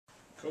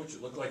Coach,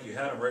 it looked like you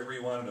had them right where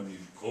you wanted them. You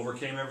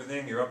overcame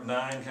everything. You're up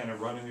 9, kind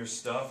of running your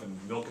stuff and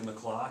milking the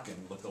clock, and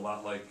looked a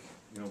lot like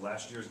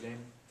last year's game.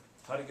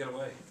 How did you get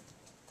away?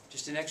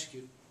 Just didn't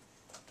execute.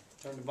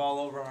 Turned the ball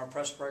over on our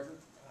press breaker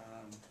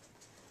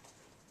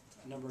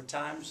a number of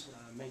times.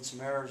 Made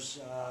some errors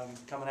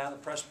coming out of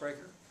the press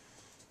breaker,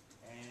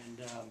 and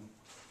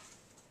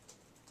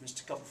missed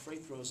a couple free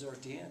throws there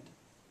at the end.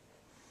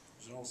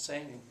 There's an old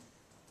saying: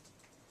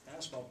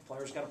 basketball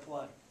players got to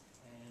play.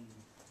 And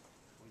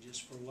we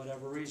just, for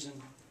whatever reason,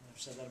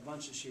 I've said that a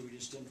bunch this year, we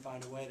just didn't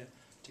find a way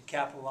to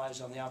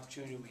capitalize on the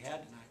opportunity we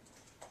had tonight.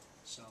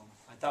 So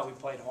I thought we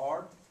played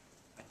hard.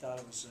 I thought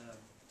it was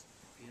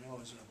it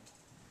was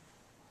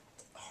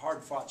a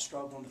hard-fought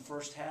struggle in the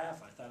first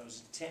half. I thought it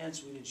was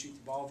intense. We didn't shoot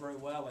the ball very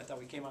well. I thought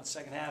we came out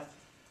second half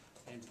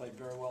and played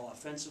very well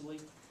offensively,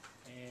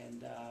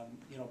 and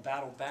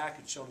battled back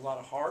and showed a lot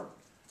of heart.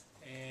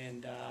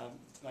 And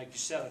like you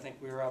said, I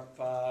think we were up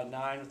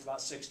 9 with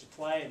about 6 to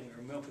play, and we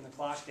were milking the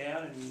clock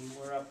down, and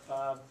we're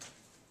up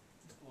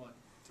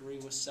 3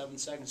 with 7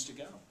 seconds to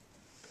go.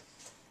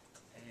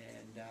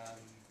 And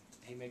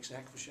he makes a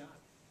heck of a shot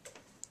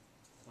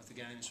with the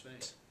guy in his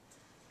face.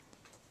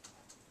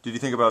 Did you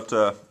think about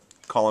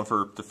calling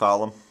to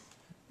foul him?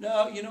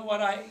 No, you know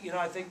what?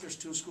 I think there's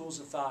two schools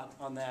of thought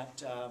on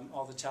that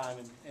all the time,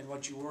 and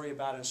what you worry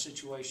about in a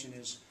situation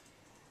is,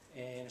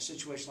 in a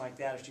situation like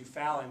that, if you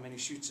foul him and he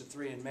shoots a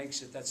 3 and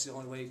makes it, that's the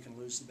only way you can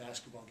lose the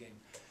basketball game.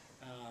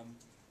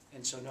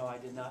 And so, no, I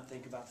did not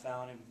think about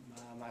fouling him.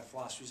 My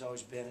philosophy's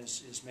always been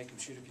is make him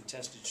shoot a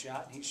contested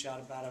shot, and he shot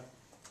about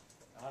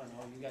I don't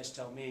know, you guys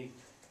tell me,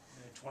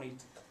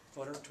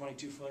 20-footer,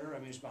 22-footer. I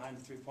mean, he's behind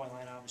the three-point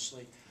line,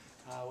 obviously,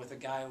 with a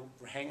guy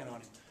hanging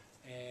on him,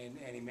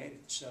 and he made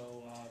it.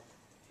 So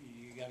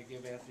you got to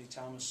give Anthony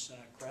Thomas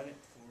credit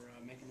for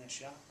making that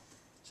shot.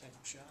 It's a heck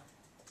of a shot.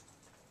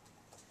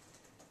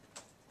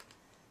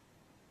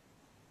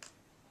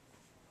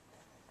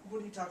 What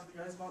do you talk to the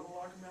guys about in the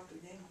locker room after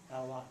the game?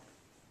 Not a lot.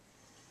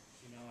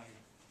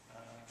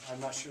 I'm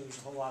not sure there's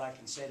a whole lot I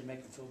can say to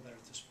make them feel better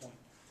at this point.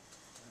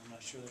 I'm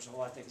not sure there's a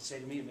whole lot they can say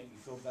to me to make me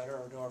feel better,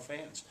 or to our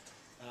fans.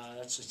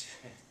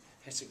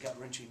 It's a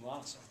gut-wrenching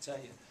loss, I'll tell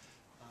you.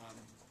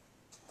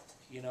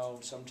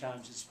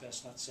 Sometimes it's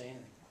best not to say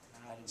anything.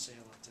 I didn't say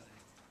a lot today.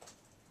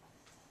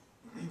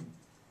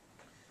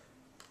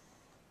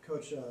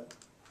 Coach,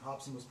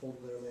 Hobson was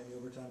pulled there late in the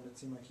overtime. It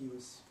seemed like he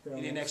was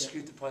fairly He didn't upset.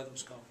 execute the play that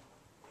was called.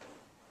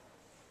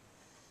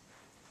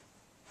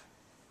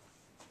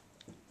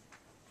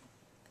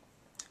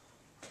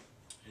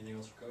 Anything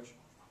else for Coach?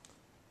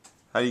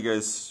 How do you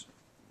guys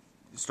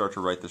start to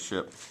right the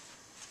ship?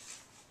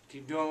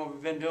 Keep doing what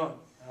we've been doing.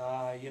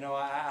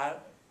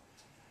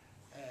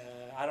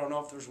 I don't know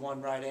if there's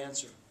one right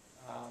answer.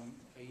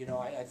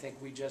 I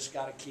think we just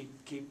got to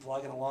keep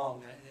plugging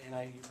along.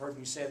 And you've heard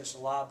me say this a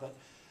lot,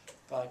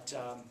 but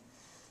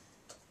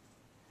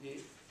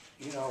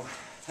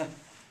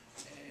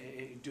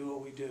do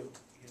what we do.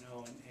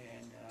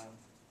 And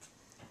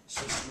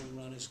system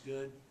we run is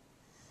good,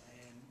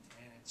 and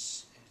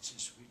it's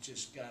just, we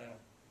just got to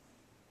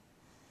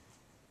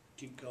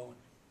keep going.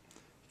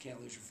 You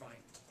can't lose your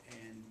fight,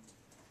 and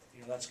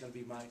that's going to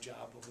be my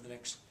job over the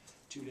next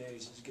 2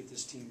 days, is to get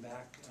this team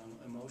back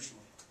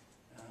emotionally,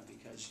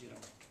 because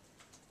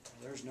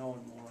there's no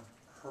one more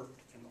hurt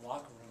in the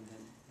locker room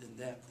than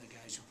them, the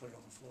guys who put it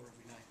on the floor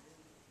every night.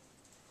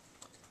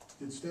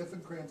 Did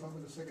Stephen cramp up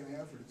in the second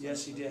half? Or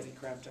Yes, he did. He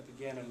cramped up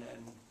again, and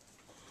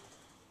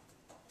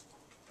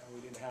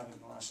we didn't have him in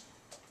the last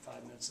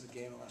 5 minutes of the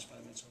game, the last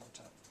 5 minutes of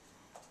overtime.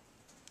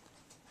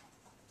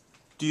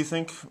 Do you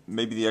think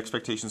maybe the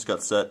expectations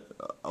got set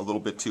a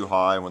little bit too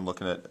high when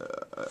looking at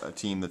a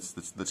team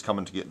that's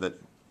coming to that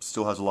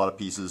still has a lot of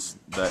pieces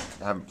that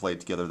haven't played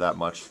together that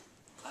much?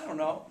 I don't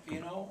know.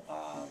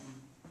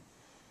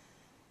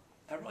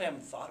 I really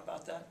haven't thought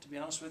about that, to be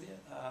honest with you.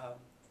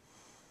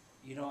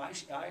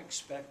 I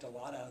expect a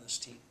lot out of this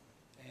team,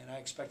 and I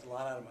expect a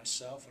lot out of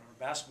myself and our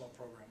basketball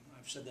program.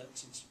 I've said that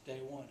since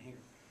day one here.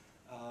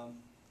 I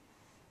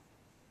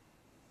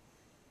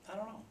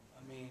don't know.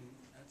 I mean,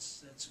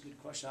 that's a good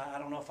question. I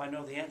don't know if I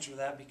know the answer to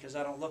that, because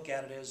I don't look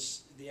at it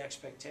as the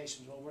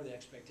expectations. What were the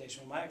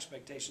expectations? Well, my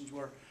expectations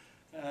were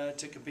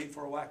to compete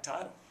for a WAC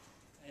title,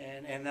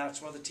 and that's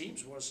what the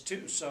teams was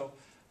too. So,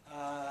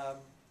 I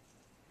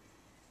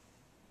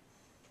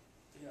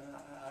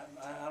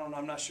don't know.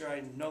 I'm not sure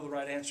I know the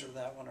right answer to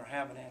that one, or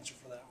have an answer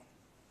for that one.